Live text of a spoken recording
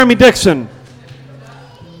Jeremy Dixon.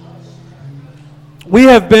 We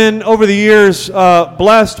have been, over the years,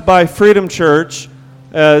 blessed by Freedom Church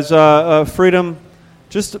as Freedom,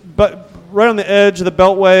 right on the edge of the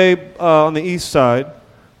Beltway on the east side,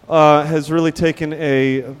 has really taken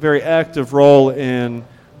a very active role in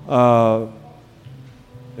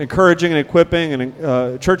encouraging and equipping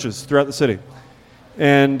and churches throughout the city.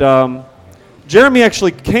 And Jeremy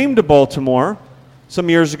actually came to Baltimore some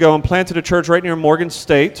years ago and planted a church right near Morgan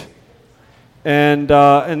State, and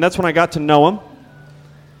that's when I got to know him.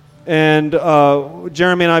 And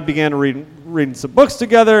Jeremy and I began reading some books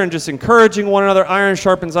together and just encouraging one another. Iron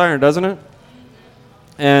sharpens iron, doesn't it?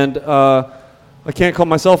 And I can't call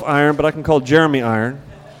myself iron, but I can call Jeremy iron.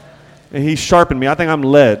 And he sharpened me. I think I'm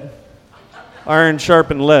lead. Iron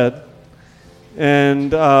sharpened lead.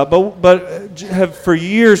 And but have for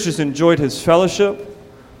years just enjoyed his fellowship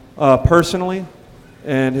personally,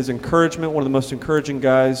 and his encouragement. One of the most encouraging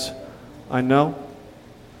guys I know.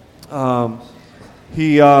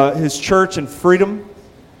 His church and Freedom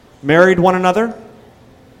married one another,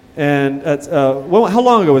 and how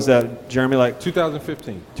long ago was that, Jeremy? Like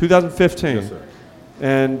 2015. 2015. Yes, sir.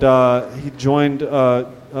 And he joined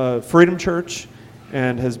Freedom Church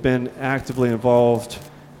and has been actively involved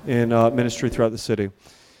in ministry throughout the city.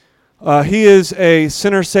 He is a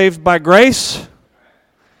sinner saved by grace,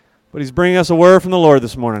 but he's bringing us a word from the Lord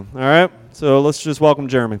this morning. All right? So let's just welcome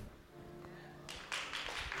Jeremy.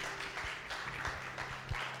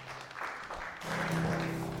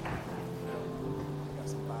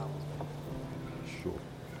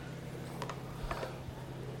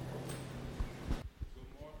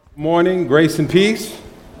 Morning, grace and peace.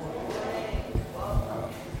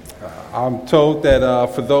 I'm told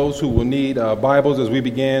that for those who will need Bibles as we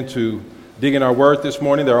begin to dig in our word this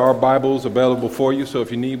morning, there are Bibles available for you. So if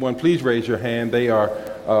you need one, please raise your hand. They are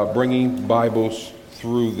bringing Bibles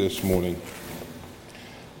through this morning.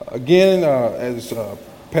 Again, as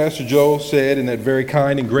Pastor Joe said in that very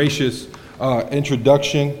kind and gracious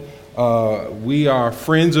introduction, we are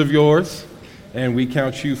friends of yours. And we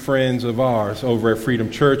count you friends of ours over at Freedom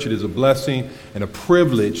Church. It is a blessing and a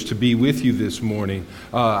privilege to be with you this morning.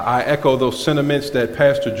 I echo those sentiments that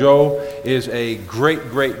Pastor Joe is a great,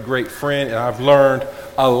 great, great friend, and I've learned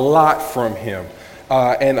a lot from him.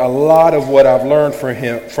 And a lot of what I've learned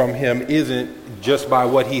from him isn't just by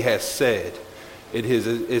what he has said.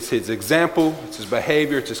 It's his example, it's his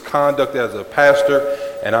behavior, it's his conduct as a pastor,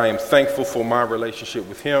 and I am thankful for my relationship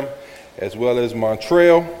with him, as well as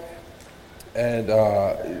Montrell, and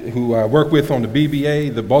who I work with on the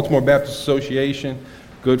BBA, the Baltimore Baptist Association,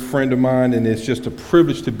 good friend of mine, and it's just a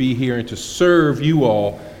privilege to be here and to serve you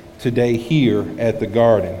all today here at the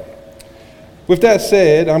Garden. With that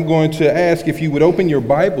said, I'm going to ask if you would open your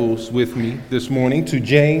Bibles with me this morning to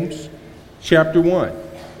James chapter 1.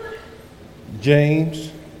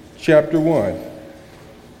 James chapter 1,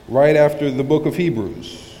 right after the book of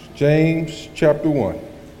Hebrews. James chapter 1.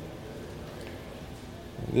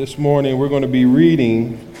 This morning we're going to be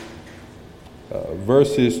reading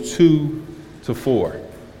verses 2 to 4.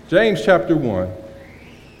 James chapter 1,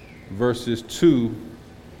 verses 2,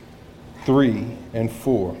 3, and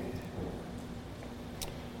 4.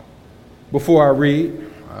 Before I read,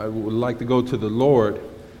 I would like to go to the Lord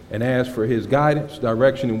and ask for his guidance,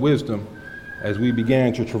 direction, and wisdom as we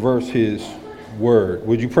begin to traverse his word.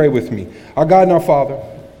 Would you pray with me? Our God and our Father,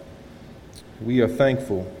 we are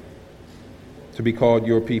thankful to be called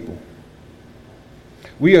your people.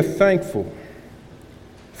 We are thankful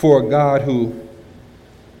for a God who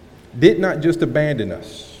did not just abandon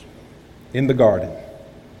us in the garden,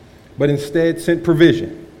 but instead sent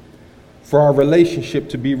provision for our relationship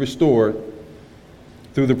to be restored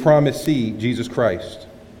through the promised seed, Jesus Christ.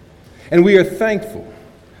 And we are thankful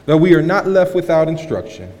that we are not left without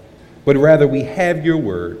instruction, but rather we have your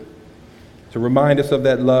word to remind us of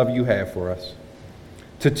that love you have for us,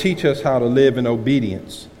 to teach us how to live in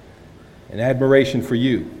obedience and admiration for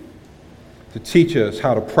you, to teach us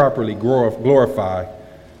how to properly glorify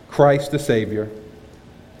Christ the Savior,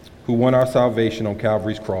 who won our salvation on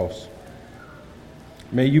Calvary's cross.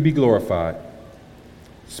 May you be glorified.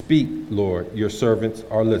 Speak, Lord, your servants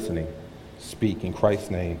are listening. Speak in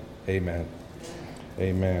Christ's name. Amen.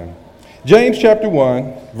 Amen. James chapter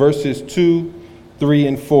 1, verses 2, 3,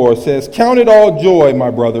 and 4 says, "Count it all joy,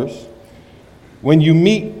 my brothers, when you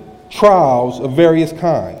meet trials of various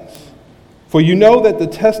kinds. For you know that the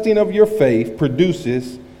testing of your faith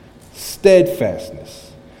produces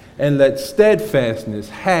steadfastness. And let steadfastness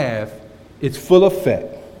have its full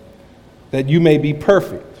effect, that you may be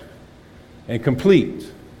perfect and complete,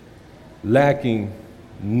 lacking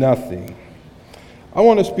nothing." I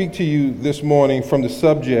want to speak to you this morning from the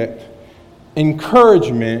subject,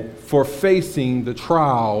 encouragement for facing the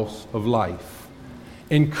trials of life.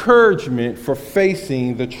 Encouragement for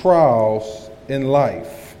facing the trials in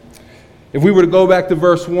life. If we were to go back to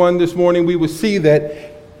verse 1 this morning, we would see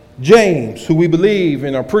that James, who we believe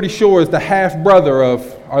and are pretty sure is the half-brother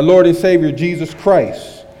of our Lord and Savior Jesus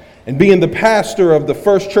Christ, and being the pastor of the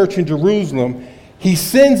first church in Jerusalem, he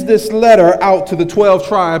sends this letter out to the 12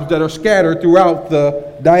 tribes that are scattered throughout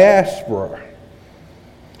the diaspora.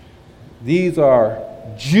 These are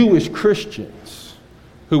Jewish Christians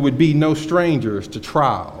who would be no strangers to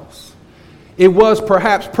trials. It was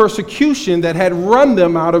perhaps persecution that had run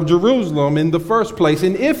them out of Jerusalem in the first place.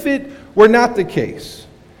 And if it were not the case,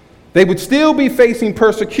 they would still be facing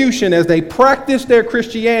persecution as they practiced their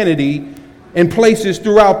Christianity in places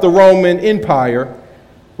throughout the Roman Empire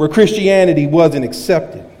where Christianity wasn't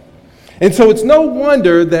accepted. And so it's no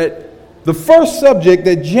wonder that the first subject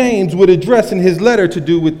that James would address in his letter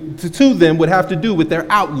to them would have to do with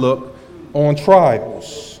their outlook on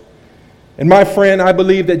trials. And my friend, I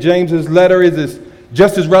believe that James's letter is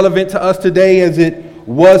just as relevant to us today as it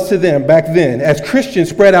was to them back then. As Christians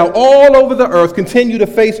spread out all over the earth, continue to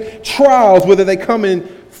face trials, whether they come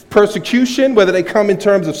in persecution, whether they come in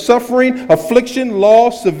terms of suffering, affliction,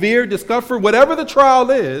 loss, severe discomfort, whatever the trial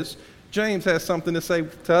is, James has something to say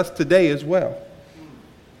to us today as well.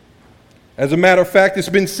 As a matter of fact, it's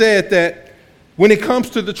been said that when it comes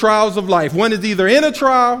to the trials of life, one is either in a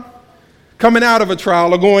trial, coming out of a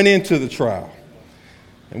trial, or going into the trial.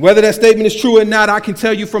 And whether that statement is true or not, I can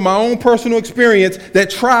tell you from my own personal experience that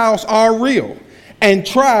trials are real and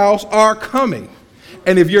trials are coming.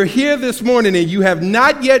 And if you're here this morning and you have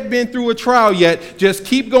not yet been through a trial yet, just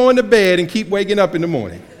keep going to bed and keep waking up in the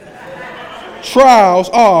morning. Trials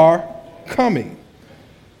are coming.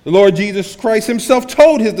 The Lord Jesus Christ himself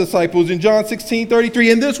told his disciples in John 16:33,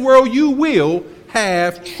 in this world you will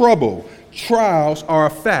have trouble. Trials are a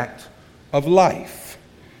fact of life.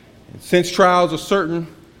 And since trials are certain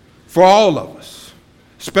for all of us,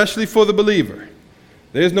 especially for the believer,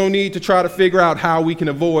 there's no need to try to figure out how we can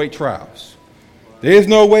avoid trials. There's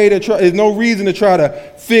no reason to try to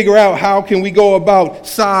figure out how can we go about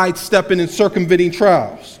sidestepping and circumventing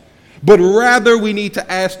trials. But rather we need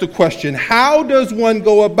to ask the question, how does one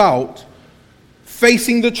go about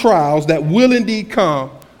facing the trials that will indeed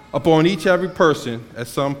come upon each every person at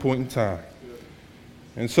some point in time?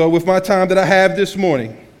 And so with my time that I have this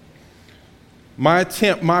morning, my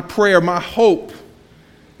attempt, my prayer, my hope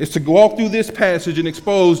is to walk through this passage and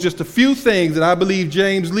expose just a few things that I believe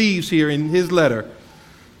James leaves here in his letter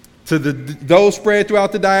to those spread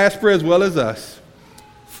throughout the diaspora as well as us.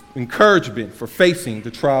 Encouragement for facing the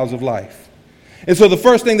trials of life. And so the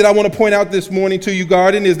first thing that I want to point out this morning to you,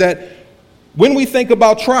 Garden, is that when we think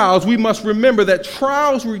about trials, we must remember that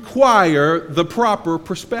trials require the proper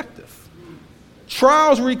perspective.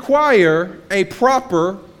 Trials require a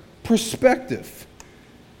proper perspective.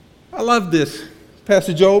 I love this,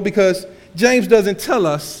 Pastor Joe, because James doesn't tell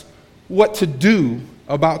us what to do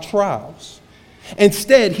about trials.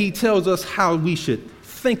 Instead, he tells us how we should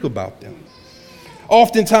think about them.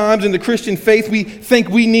 Oftentimes in the Christian faith, we think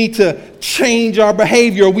we need to change our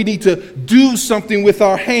behavior, we need to do something with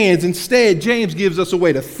our hands. Instead, James gives us a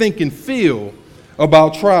way to think and feel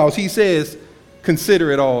about trials. He says,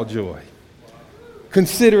 consider it all joy.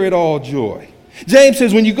 Consider it all joy. James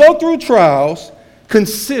says, when you go through trials,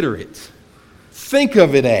 consider it. Think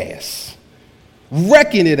of it as,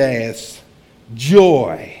 reckon it as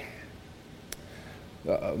joy.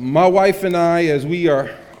 My wife and I, as we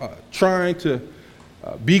are trying to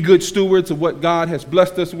be good stewards of what God has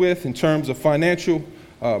blessed us with in terms of financial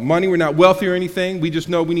money. We're not wealthy or anything. We just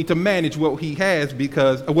know we need to manage what he has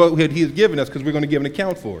because what he has given us because we're going to give an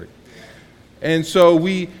account for it. And so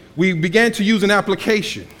we began to use an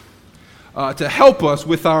application to help us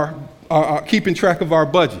with our keeping track of our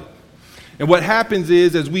budget. And what happens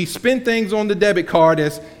is as we spend things on the debit card,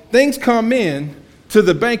 as things come in to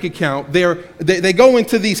the bank account, they go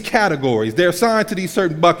into these categories. They're assigned to these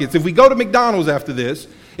certain buckets. If we go to McDonald's after this,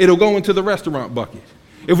 it'll go into the restaurant bucket.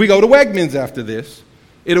 If we go to Wegmans after this,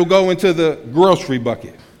 it'll go into the grocery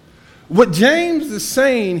bucket. What James is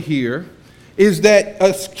saying here is that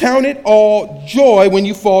count it all joy when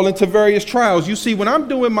you fall into various trials. You see, when I'm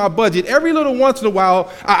doing my budget, every little once in a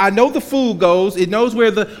while, I know the food goes, it knows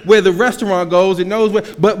where the restaurant goes, it knows where,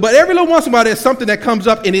 but every little once in a while there's something that comes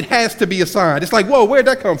up and it has to be assigned. It's like, whoa, where'd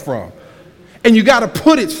that come from? And you got to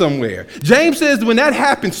put it somewhere. James says when that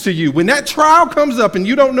happens to you, when that trial comes up and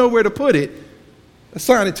you don't know where to put it,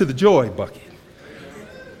 assign it to the joy bucket.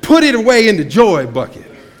 Put it away in the joy bucket.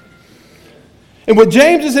 And what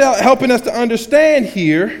James is helping us to understand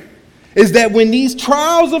here is that when these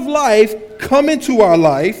trials of life come into our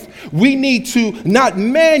life, we need to not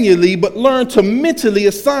manually, but learn to mentally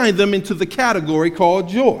assign them into the category called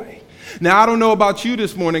joy. Now, I don't know about you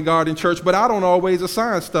this morning, Garden Church, but I don't always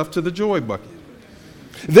assign stuff to the joy bucket.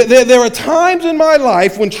 There are times in my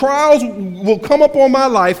life when trials will come up on my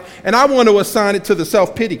life, and I want to assign it to the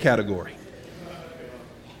self-pity category.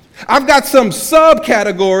 I've got some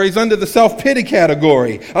subcategories under the self-pity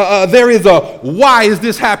category. There is a why is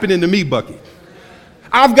this happening to me bucket.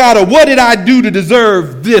 I've got a what did I do to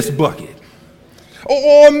deserve this bucket.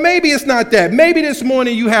 Or maybe it's not that. Maybe this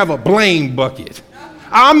morning you have a blame bucket.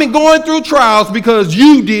 I'm going through trials because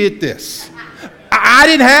you did this. I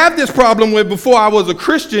didn't have this problem with before I was a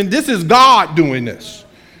Christian. This is God doing this.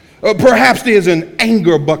 Perhaps there's an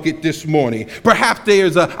anger bucket this morning. Perhaps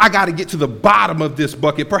there's I got to get to the bottom of this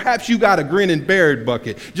bucket. Perhaps you got a grin and bear it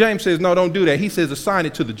bucket. James says, no, don't do that. He says, assign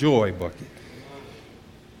it to the joy bucket.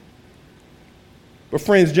 But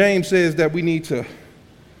friends, James says that we need to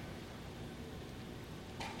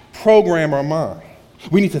program our mind.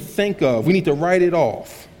 We need to think of, we need to write it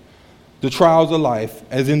off, the trials of life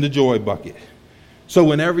as in the joy bucket. So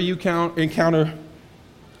whenever you encounter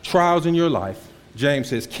trials in your life, James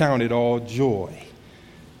says, count it all joy.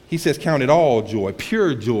 He says, count it all joy,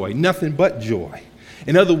 pure joy, nothing but joy.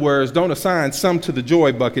 In other words, don't assign some to the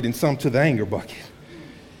joy bucket and some to the anger bucket.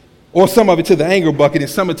 Or some of it to the anger bucket and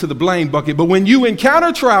some of it to the blame bucket. But when you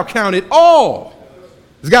encounter trial, count it all.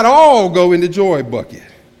 It's got to all go in the joy bucket.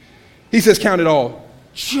 He says, count it all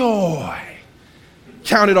joy.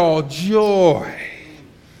 Count it all joy.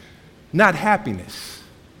 Not happiness,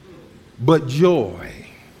 but joy.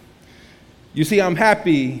 You see, I'm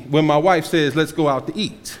happy when my wife says, let's go out to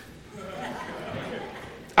eat.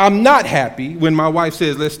 I'm not happy when my wife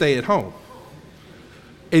says, let's stay at home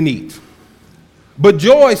and eat. But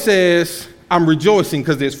joy says, I'm rejoicing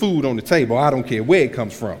because there's food on the table. I don't care where it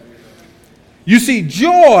comes from. You see,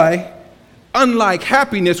 joy, unlike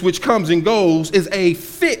happiness, which comes and goes, is a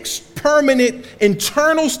fixed, permanent,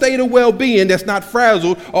 internal state of well-being that's not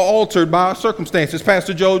frazzled or altered by our circumstances.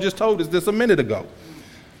 Pastor Joe just told us this a minute ago.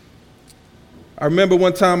 I remember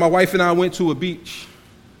one time my wife and I went to a beach,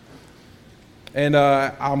 and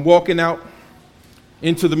I'm walking out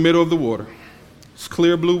into the middle of the water. It's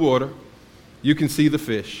clear blue water. You can see the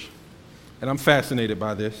fish, and I'm fascinated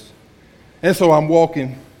by this. And so I'm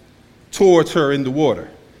walking towards her in the water.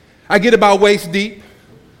 I get about waist deep.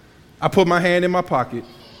 I put my hand in my pocket,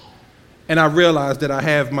 and I realize that I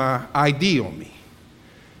have my ID on me.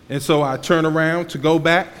 And so I turn around to go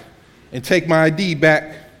back and take my ID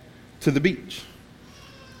back to the beach.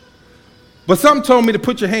 But something told me to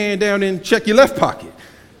put your hand down and check your left pocket.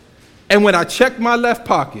 And when I checked my left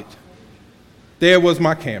pocket, there was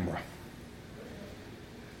my camera.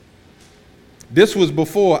 This was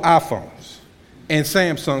before iPhones, and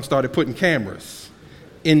Samsung started putting cameras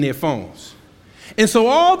in their phones. And so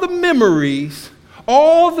all the memories,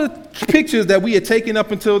 all the pictures that we had taken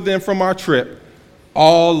up until then from our trip,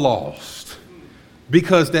 all lost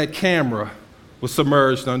because that camera was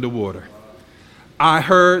submerged underwater. I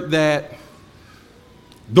heard that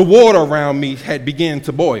the water around me had begun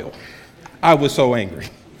to boil. I was so angry.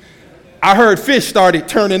 I heard fish started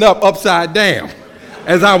turning up upside down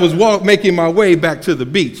as I was making my way back to the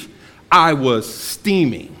beach. I was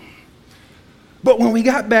steaming. But when we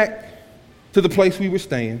got back to the place we were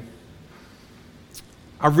staying,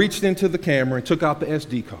 I reached into the camera and took out the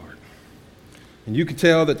SD card. And you could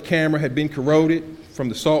tell that the camera had been corroded from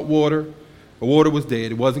the salt water. The water was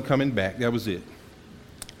dead. It wasn't coming back. That was it.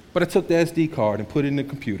 But I took the SD card and put it in the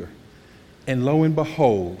computer. And lo and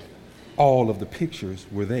behold, all of the pictures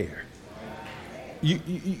were there.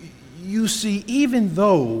 You see, even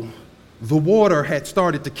though the water had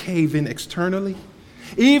started to cave in externally,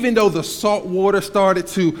 even though the salt water started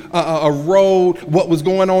to erode what was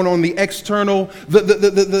going on the external,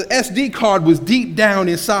 the SD card was deep down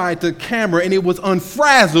inside the camera, and it was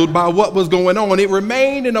unfrazzled by what was going on. It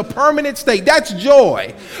remained in a permanent state. That's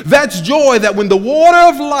joy. That's joy that when the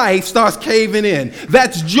water of life starts caving in,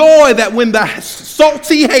 that's joy that when the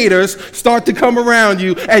salty haters start to come around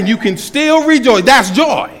you and you can still rejoice, that's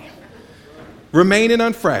joy. Remaining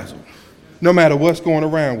unfrazzled, no matter what's going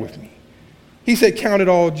around with me. He said, count it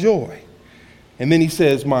all joy. And then he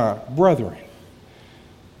says, my brethren.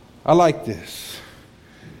 I like this.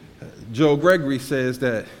 Joe Gregory says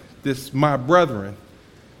that this my brethren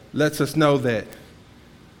lets us know that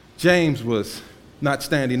James was not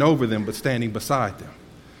standing over them, but standing beside them.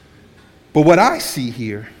 But what I see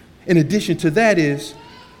here, in addition to that, is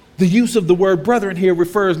The use of the word brethren here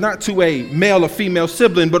refers not to a male or female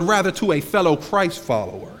sibling, but rather to a fellow Christ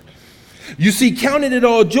follower. You see, counting it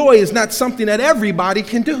all joy is not something that everybody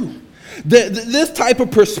can do. This type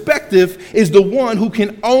of perspective is the one who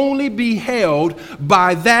can only be held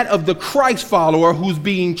by that of the Christ follower who's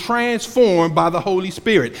being transformed by the Holy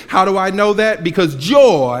Spirit. How do I know that? Because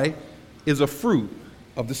joy is a fruit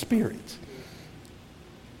of the Spirit.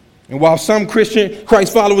 And while some Christian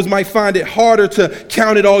Christ followers might find it harder to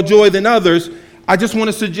count it all joy than others, I just want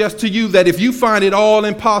to suggest to you that if you find it all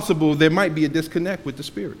impossible, there might be a disconnect with the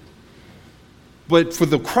Spirit. But for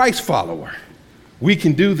the Christ follower, we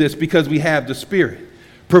can do this because we have the Spirit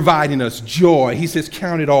providing us joy. He says,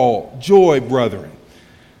 count it all joy, brethren.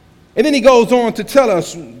 And then he goes on to tell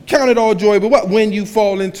us, count it all joy, but what? When you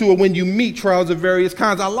fall into or when you meet trials of various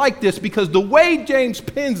kinds. I like this because the way James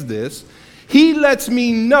pens this, he lets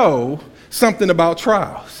me know something about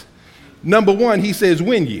trials. Number one, he says,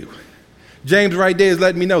 when you. James right there is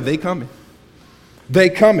letting me know they coming. They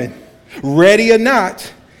coming. Ready or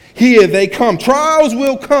not, here they come. Trials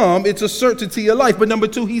will come. It's a certainty of life. But number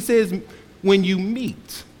two, he says, when you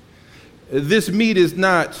meet. This meet is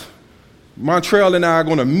not, Montreal and I are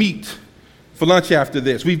going to meet for lunch after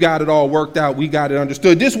this. We've got it all worked out. We got it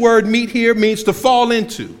understood. This word meet here means to fall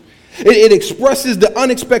into. It expresses the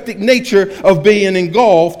unexpected nature of being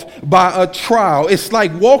engulfed by a trial. It's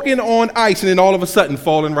like walking on ice and then all of a sudden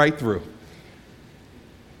falling right through.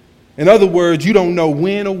 In other words, you don't know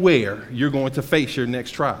when or where you're going to face your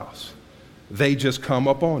next trials. They just come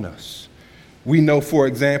upon us. We know, for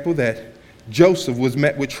example, that Joseph was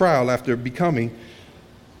met with trial after becoming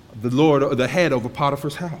the head over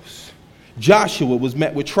Potiphar's house. Joshua was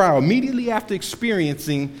met with trial immediately after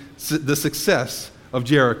experiencing the success of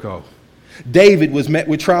Jericho. David was met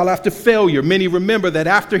with trial after failure. Many remember that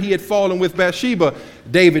after he had fallen with Bathsheba,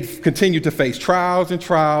 David continued to face trials and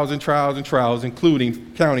trials and trials and trials,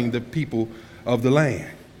 including counting the people of the land.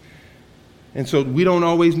 And so we don't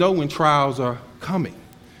always know when trials are coming.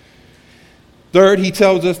 Third, he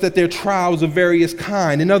tells us that they're trials of various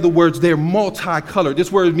kind. In other words, they're multicolored. This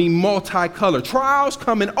word means multicolored. Trials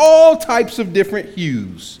come in all types of different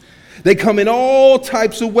hues. They come in all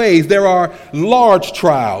types of ways. There are large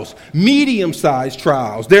trials, medium-sized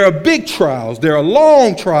trials. There are big trials. There are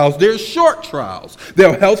long trials. There are short trials. There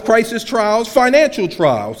are health crisis trials, financial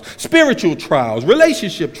trials, spiritual trials,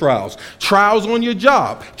 relationship trials, trials on your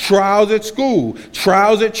job, trials at school,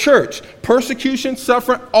 trials at church, persecution,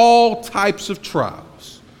 suffering, all types of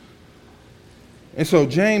trials. And so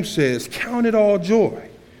James says, count it all joy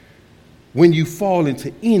when you fall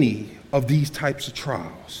into any of these types of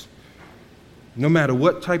trials. No matter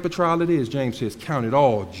what type of trial it is, James says, count it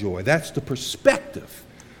all joy. That's the perspective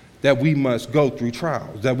that we must go through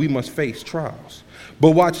trials, that we must face trials.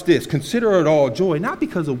 But watch this. Consider it all joy, not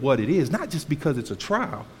because of what it is, not just because it's a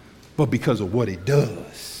trial, but because of what it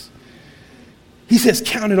does. He says,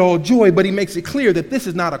 count it all joy, but he makes it clear that this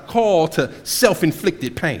is not a call to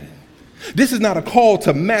self-inflicted pain. This is not a call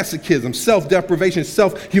to masochism, self-deprivation,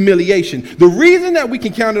 self-humiliation. The reason that we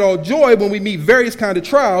can count it all joy when we meet various kinds of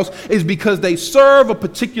trials is because they serve a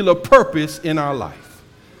particular purpose in our life.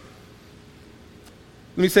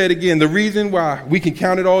 Let me say it again. The reason why we can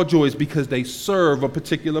count it all joy is because they serve a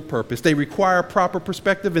particular purpose. They require proper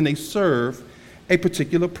perspective and they serve a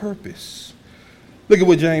particular purpose. Look at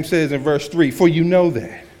what James says in verse 3. For you know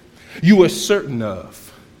that you are certain of,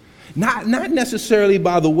 not necessarily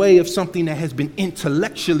by the way of something that has been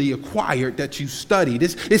intellectually acquired that you studied.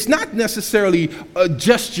 It's not necessarily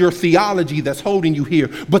just your theology that's holding you here,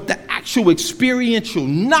 but the actual experiential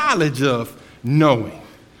knowledge of knowing.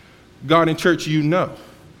 Garden Church, you know.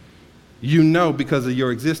 You know because of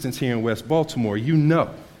your existence here in West Baltimore. You know.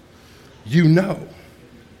 You know.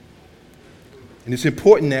 And it's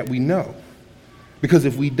important that we know. Because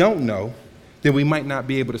if we don't know, then we might not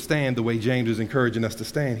be able to stand the way James is encouraging us to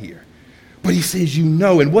stand here. But he says, you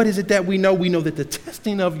know. And what is it that we know? We know that the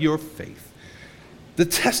testing of your faith,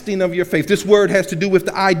 this word has to do with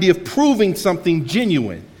the idea of proving something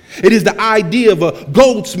genuine. It is the idea of a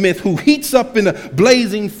goldsmith who heats gold up in a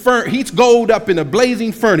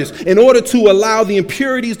blazing furnace in order to allow the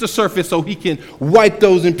impurities to surface so he can wipe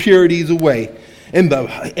those impurities away. And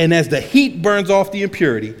as the heat burns off the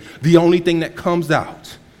impurity, the only thing that comes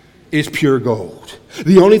out is pure gold.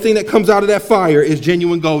 The only thing that comes out of that fire is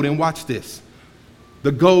genuine gold. And watch this.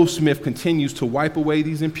 The goldsmith continues to wipe away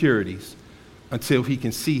these impurities until he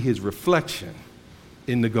can see his reflection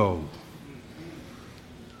in the gold.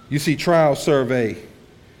 You see, trials serve a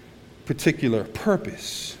particular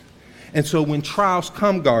purpose. And so when trials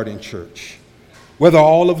come, Garden Church, whether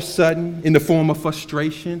all of a sudden in the form of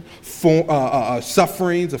frustration,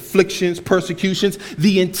 sufferings, afflictions, persecutions.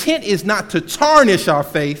 The intent is not to tarnish our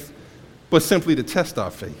faith, but simply to test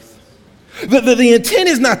our faith. The intent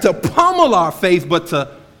is not to pummel our faith, but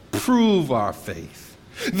to prove our faith.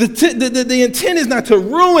 The intent is not to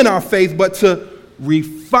ruin our faith, but to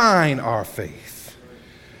refine our faith.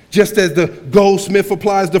 Just as the goldsmith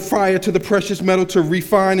applies the fire to the precious metal to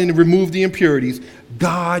refine and remove the impurities,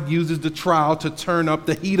 God uses the trial to turn up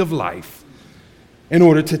the heat of life in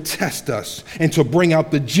order to test us and to bring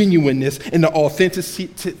out the genuineness and the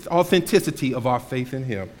authenticity of our faith in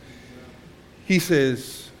him. He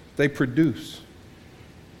says they produce.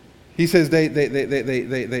 He says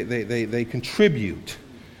they contribute.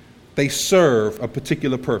 They serve a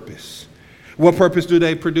particular purpose. What purpose do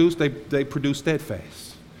they produce? They produce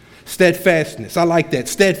steadfastness. I like that,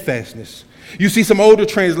 steadfastness. You see some older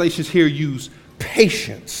translations here use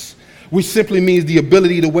patience, which simply means the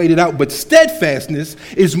ability to wait it out. But steadfastness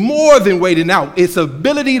is more than waiting out. It's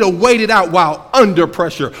ability to wait it out while under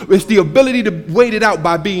pressure. It's the ability to wait it out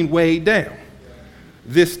by being weighed down.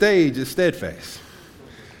 This stage is steadfast.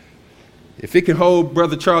 If it can hold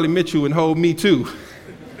Brother Charlie Mitchell and hold me too,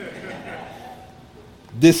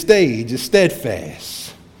 this stage is steadfast.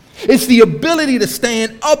 It's the ability to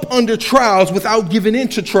stand up under trials without giving in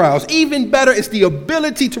to trials. Even better, it's the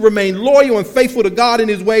ability to remain loyal and faithful to God and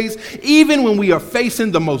his ways, even when we are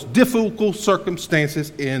facing the most difficult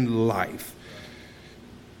circumstances in life.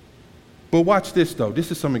 But watch this, though.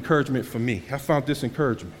 This is some encouragement for me. I found this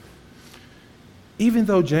encouragement. Even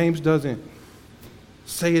though James doesn't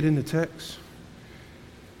say it in the text,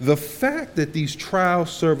 the fact that these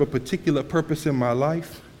trials serve a particular purpose in my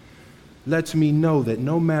life lets me know that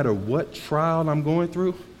no matter what trial I'm going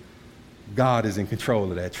through, God is in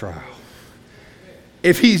control of that trial.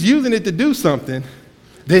 If he's using it to do something,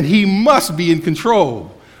 then he must be in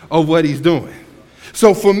control of what he's doing.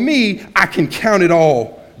 So for me, I can count it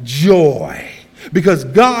all joy because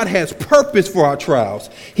God has purpose for our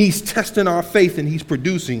trials. He's testing our faith and he's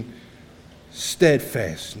producing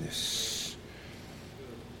steadfastness.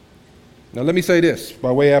 Now let me say this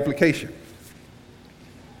by way of application.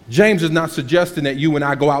 James is not suggesting that you and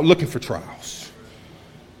I go out looking for trials.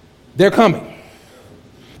 They're coming.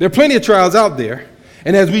 There are plenty of trials out there,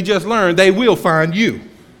 and as we just learned, they will find you.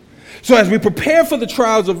 So as we prepare for the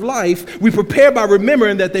trials of life, we prepare by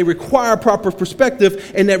remembering that they require proper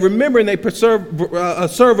perspective and that remembering they serve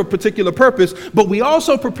a particular purpose, but we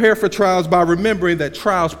also prepare for trials by remembering that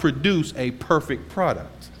trials produce a perfect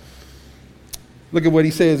product. Look at what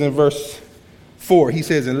he says in verse 4. He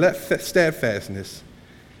says, and let steadfastness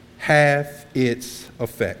have its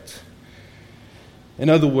effect.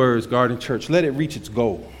 In other words, Garden Church, let it reach its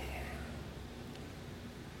goal.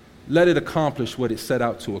 Let it accomplish what it set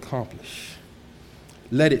out to accomplish.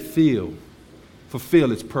 Let it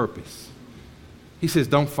fulfill its purpose. He says,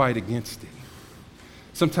 don't fight against it.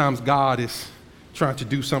 Sometimes God is trying to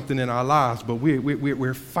do something in our lives, but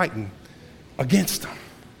we're fighting against him.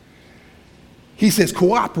 He says,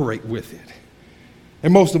 cooperate with it.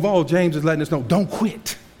 And most of all, James is letting us know, don't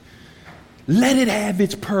quit. Let it have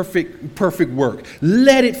its perfect work.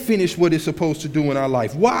 Let it finish what it's supposed to do in our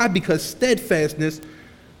life. Why? Because steadfastness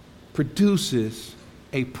produces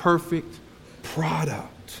a perfect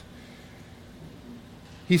product.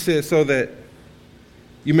 He says so that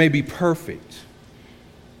you may be perfect.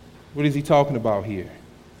 What is he talking about here?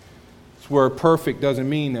 This word perfect doesn't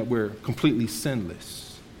mean that we're completely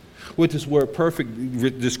sinless. What this word perfect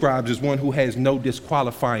describes is one who has no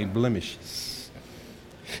disqualifying blemishes.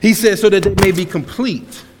 He says so that they may be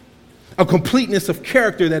complete, a completeness of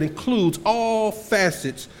character that includes all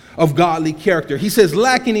facets of godly character. He says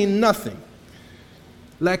lacking in nothing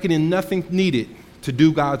needed to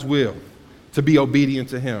do God's will, to be obedient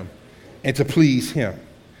to him, and to please him.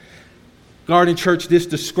 Garden Church, this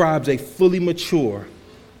describes a fully mature,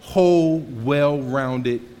 whole,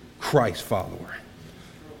 well-rounded Christ follower.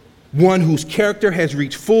 One whose character has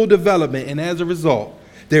reached full development, and as a result,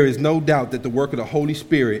 there is no doubt that the work of the Holy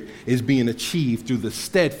Spirit is being achieved through the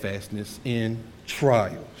steadfastness in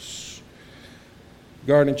trials.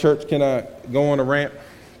 Garden Church, can I go on a rant?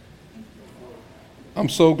 I'm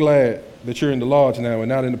so glad that you're in the lodge now and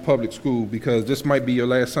not in the public school, because this might be your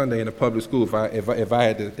last Sunday in the public school if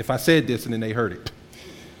I said this and then they heard it.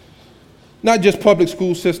 Not just public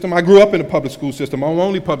school system. I grew up in a public school system. I'm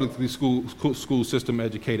only publicly school system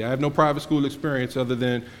educated. I have no private school experience other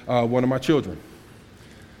than one of my children.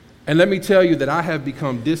 And let me tell you that I have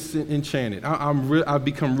become disenchanted. I've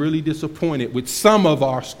become really disappointed with some of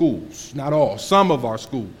our schools, not all, some of our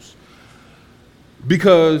schools.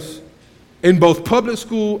 Because in both public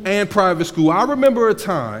school and private school, I remember a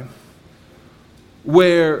time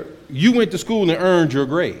where you went to school and earned your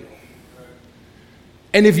grade.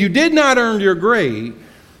 And if you did not earn your grade,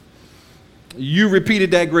 you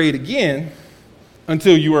repeated that grade again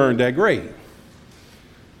until you earned that grade.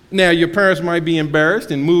 Now, your parents might be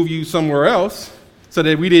embarrassed and move you somewhere else so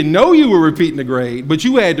that we didn't know you were repeating the grade, but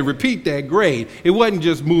you had to repeat that grade. It wasn't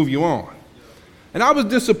just move you on. And I was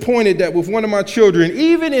disappointed that with one of my children,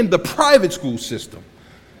 even in the private school system,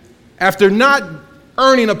 after not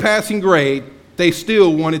earning a passing grade, they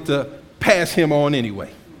still wanted to pass him on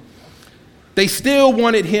anyway. They still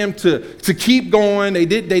wanted him to keep going. They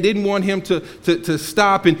didn't want him to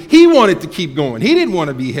stop, and he wanted to keep going. He didn't want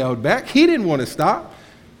to be held back. He didn't want to stop.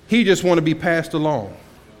 He just wanted to be passed along.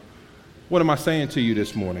 What am I saying to you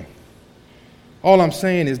this morning? All I'm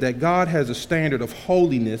saying is that God has a standard of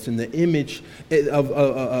holiness in the image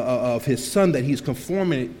of his son that he's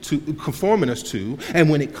conforming us to. And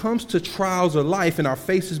when it comes to trials of life and our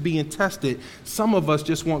faces being tested, some of us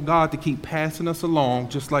just want God to keep passing us along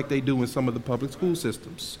just like they do in some of the public school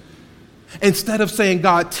systems. Instead of saying,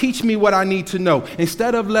 God, teach me what I need to know.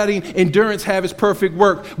 Instead of letting endurance have its perfect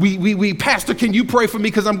work, we Pastor, can you pray for me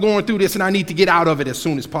because I'm going through this and I need to get out of it as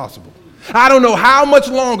soon as possible. I don't know how much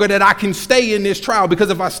longer that I can stay in this trial,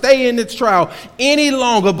 because if I stay in this trial any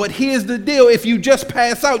longer, but here's the deal, if you just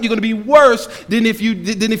pass out, you're going to be worse than if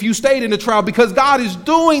you stayed in the trial, because God is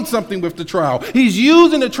doing something with the trial. He's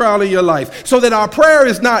using the trial in your life, so that our prayer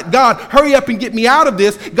is not, God, hurry up and get me out of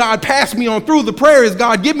this. God, pass me on through. The prayer is,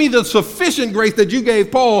 God, give me the sufficient grace that you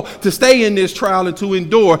gave Paul to stay in this trial and to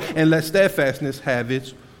endure, and let steadfastness have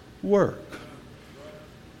its work.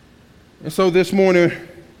 And so this morning,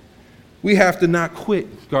 we have to not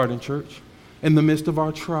quit, Garden Church, in the midst of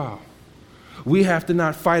our trial. We have to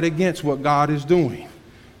not fight against what God is doing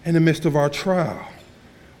in the midst of our trial.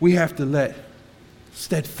 We have to let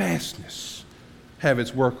steadfastness have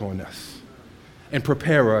its work on us and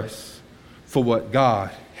prepare us for what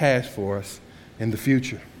God has for us in the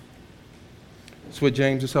future. That's what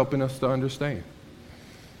James is helping us to understand.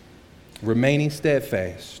 Remaining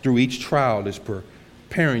steadfast through each trial is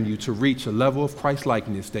preparing you to reach a level of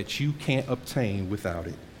Christ-likeness that you can't obtain without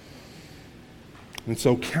it. And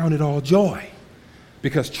so count it all joy,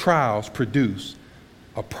 because trials produce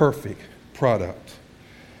a perfect product.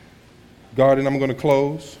 Garden, I'm going to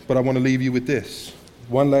close, but I want to leave you with this.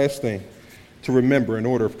 One last thing to remember in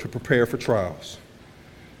order to prepare for trials.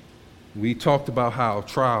 We talked about how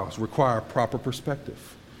trials require proper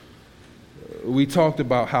perspective. We talked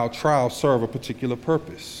about how trials serve a particular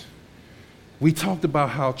purpose. We talked about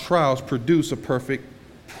how trials produce a perfect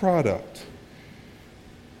product.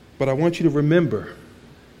 But I want you to remember,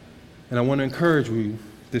 and I want to encourage you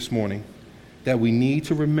this morning, that we need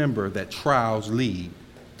to remember that trials lead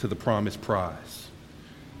to the promised prize.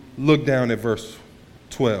 Look down at verse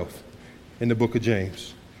 12 in the book of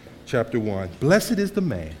James, chapter 1. Blessed is the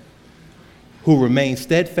man who remains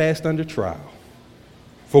steadfast under trial,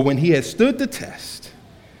 for when he has stood the test,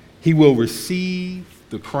 he will receive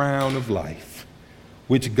the crown of life,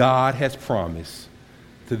 which God has promised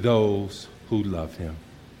to those who love him.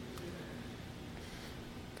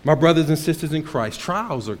 My brothers and sisters in Christ,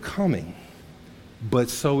 trials are coming, but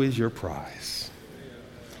so is your prize.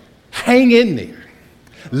 Hang in there.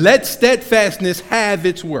 Let steadfastness have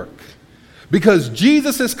its work, because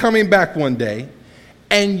Jesus is coming back one day,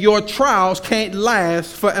 and your trials can't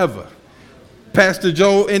last forever. Pastor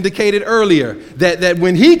Joe indicated earlier that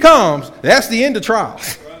when he comes, that's the end of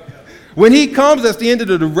trials. When he comes, that's the end of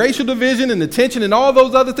the racial division and the tension and all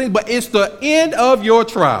those other things, but it's the end of your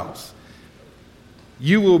trials.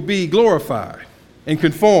 You will be glorified and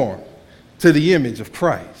conformed to the image of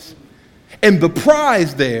Christ. And the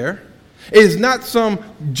prize there is not some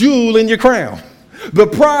jewel in your crown. The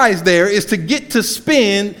prize there is to get to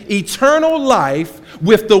spend eternal life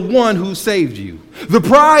with the one who saved you. The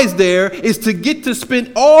prize there is to get to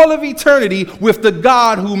spend all of eternity with the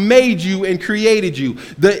God who made you and created you.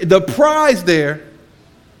 The prize there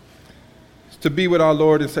is to be with our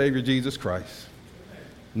Lord and Savior Jesus Christ.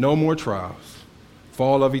 No more trials for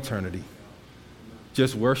all of eternity.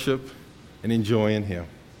 Just worship and enjoying him.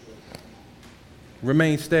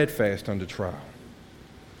 Remain steadfast under trial.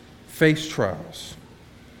 Face trials.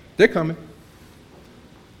 They're coming.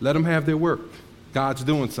 Let them have their work. God's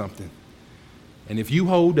doing something. And if you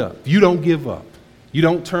hold up, you don't give up, you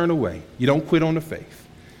don't turn away, you don't quit on the faith,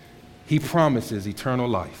 he promises eternal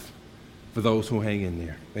life for those who hang in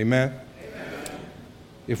there. Amen? Amen.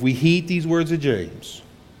 If we heed these words of James,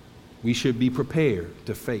 we should be prepared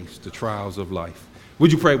to face the trials of life.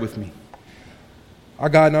 Would you pray with me? Our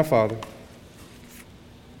God and our Father,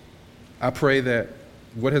 I pray that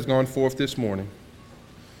what has gone forth this morning,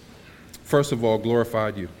 first of all,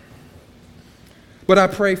 glorified you. But I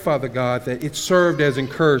pray, Father God, that it served as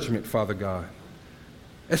encouragement, Father God,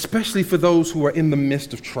 especially for those who are in the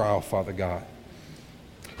midst of trial, Father God,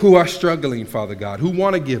 who are struggling, Father God, who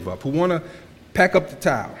want to give up, who want to pack up the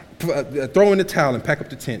towel, throw in the towel and pack up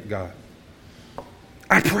the tent, God.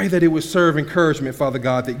 I pray that it would serve encouragement, Father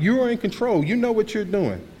God, that you are in control. You know what you're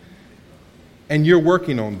doing. And you're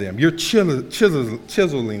working on them. You're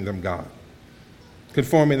chiseling them, God,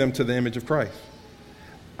 conforming them to the image of Christ.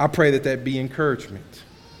 I pray that that be encouragement,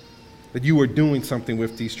 that you are doing something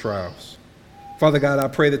with these trials. Father God, I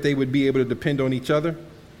pray that they would be able to depend on each other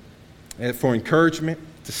and for encouragement,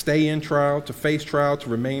 to stay in trial, to face trial, to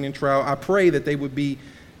remain in trial. I pray that they would be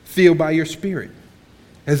filled by your Spirit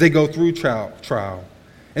as they go through trial,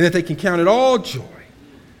 and that they can count it all joy.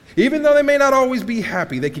 Even though they may not always be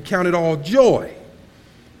happy, they can count it all joy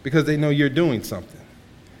because they know you're doing something.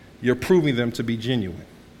 You're proving them to be genuine.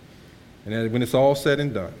 And that when it's all said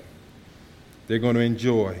and done, they're going to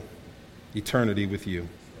enjoy eternity with you.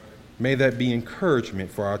 May that be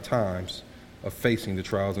encouragement for our times of facing the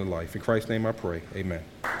trials of life. In Christ's name I pray. Amen.